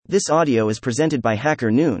This audio is presented by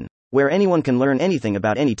Hacker Noon, where anyone can learn anything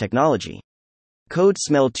about any technology. Code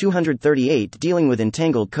Smell 238 Dealing with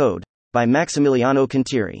Entangled Code, by Maximiliano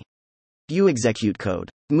Cantieri. You execute code,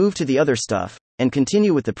 move to the other stuff, and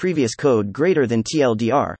continue with the previous code greater than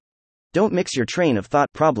TLDR. Don't mix your train of thought.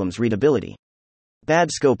 Problems. Readability. Bad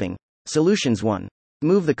scoping. Solutions. 1.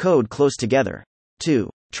 Move the code close together. 2.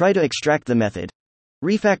 Try to extract the method.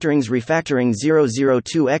 Refactoring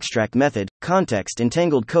 002 extract method. Context.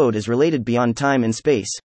 Entangled code is related beyond time and space.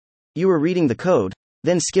 You are reading the code,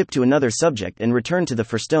 then skip to another subject and return to the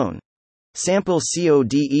first one. Sample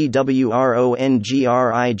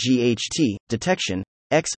CODEWRONGRIGHT. Detection.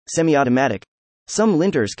 X. Semi-automatic. Some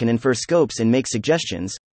linters can infer scopes and make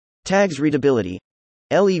suggestions. Tags. Readability.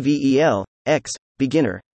 LEVEL. X.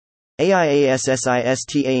 Beginner.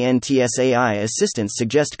 AIASSISTANTSAI assistants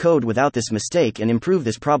suggest code without this mistake and improve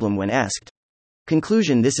this problem when asked.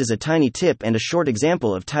 Conclusion. This is a tiny tip and a short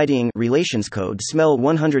example of tidying. Relations code smell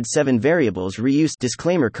 107 variables reuse.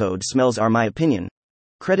 Disclaimer. Code smells are my opinion.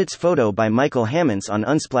 Credits. Photo by Michael Hammonds on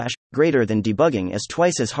Unsplash. Greater than debugging is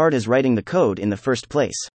twice as hard as writing the code in the first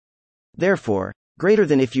place. Therefore, greater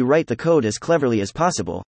than if you write the code as cleverly as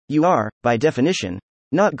possible, you are, by definition,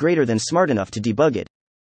 not greater than smart enough to debug it.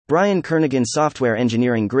 Brian Kernighan. Software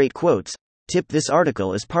Engineering. Great quotes. Tip. This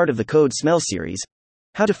article is part of the Code Smell series.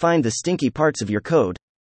 How to find the stinky parts of your code.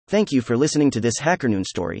 Thank you for listening to this HackerNoon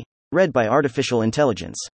story, read by Artificial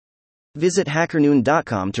Intelligence. Visit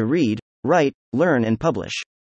hackernoon.com to read, write, learn and publish.